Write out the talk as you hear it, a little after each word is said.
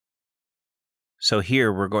So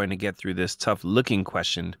here we're going to get through this tough looking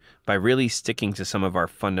question by really sticking to some of our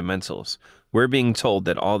fundamentals. We're being told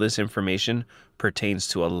that all this information pertains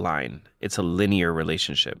to a line. It's a linear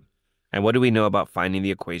relationship. And what do we know about finding the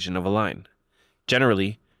equation of a line?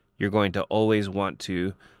 Generally, you're going to always want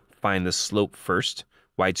to find the slope first,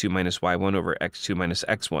 y2 minus y1 over x2 minus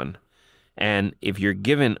x1. And if you're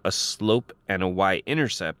given a slope and a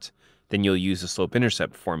y-intercept, then you'll use the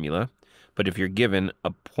slope-intercept formula. But if you're given a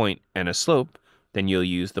point and a slope, then you'll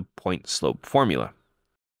use the point-slope formula.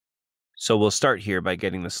 So we'll start here by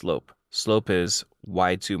getting the slope. Slope is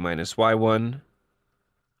y2 minus y1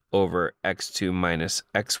 over x2 minus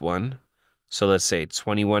x1. So let's say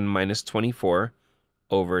 21 minus 24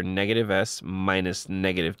 over negative s minus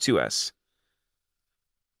negative 2s.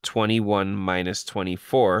 21 minus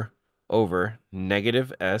 24 over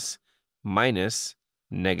negative s minus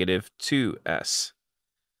negative 2s.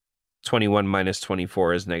 21 minus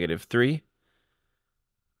 24 is negative 3.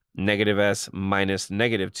 Negative s minus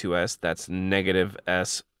negative 2s, that's negative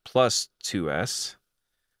s plus 2s.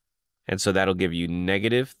 And so that'll give you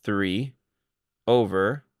negative 3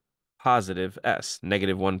 over positive s.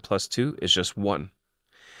 Negative 1 plus 2 is just 1.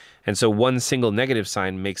 And so one single negative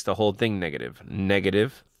sign makes the whole thing negative.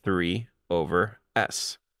 Negative 3 over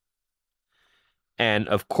s. And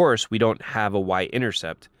of course, we don't have a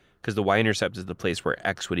y-intercept because the y-intercept is the place where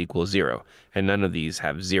x would equal 0. And none of these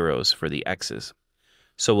have zeros for the x's.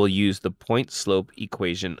 So we'll use the point-slope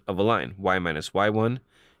equation of a line. Y minus y1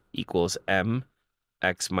 equals m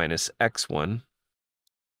x minus x1.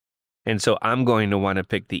 And so I'm going to want to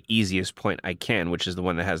pick the easiest point I can, which is the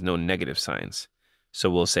one that has no negative signs.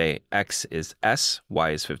 So we'll say x is s,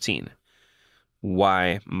 y is 15.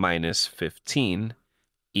 Y minus 15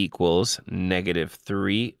 equals negative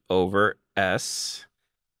 3 over s,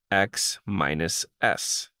 x minus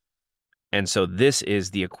s. And so this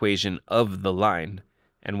is the equation of the line.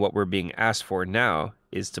 And what we're being asked for now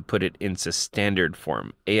is to put it into standard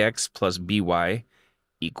form. Ax plus by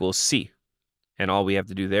equals c. And all we have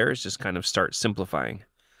to do there is just kind of start simplifying.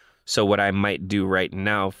 So what I might do right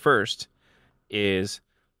now first is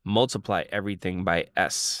multiply everything by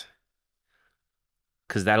s,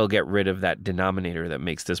 because that'll get rid of that denominator that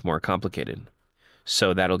makes this more complicated.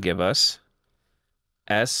 So that'll give us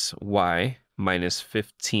sy minus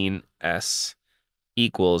 15s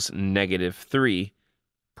equals negative 3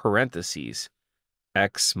 parentheses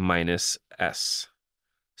x minus s.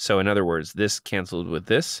 So in other words, this canceled with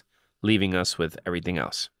this, leaving us with everything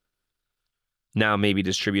else. Now maybe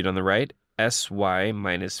distribute on the right. Sy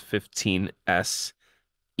minus 15s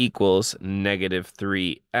equals negative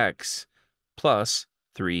 3x plus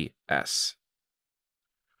 3s.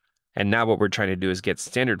 And now what we're trying to do is get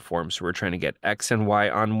standard form. So we're trying to get x and y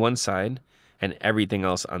on one side and everything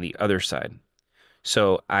else on the other side.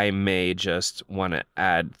 So I may just want to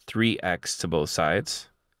add 3x to both sides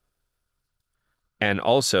and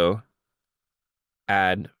also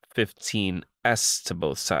add 15s to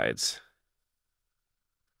both sides.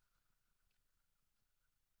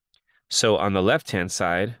 So on the left-hand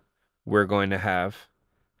side, we're going to have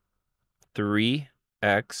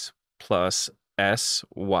 3x plus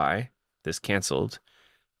sy. This canceled.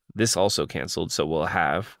 This also canceled. So we'll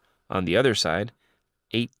have on the other side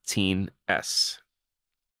 18s.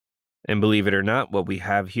 And believe it or not, what we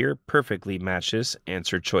have here perfectly matches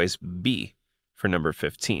answer choice B for number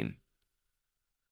 15.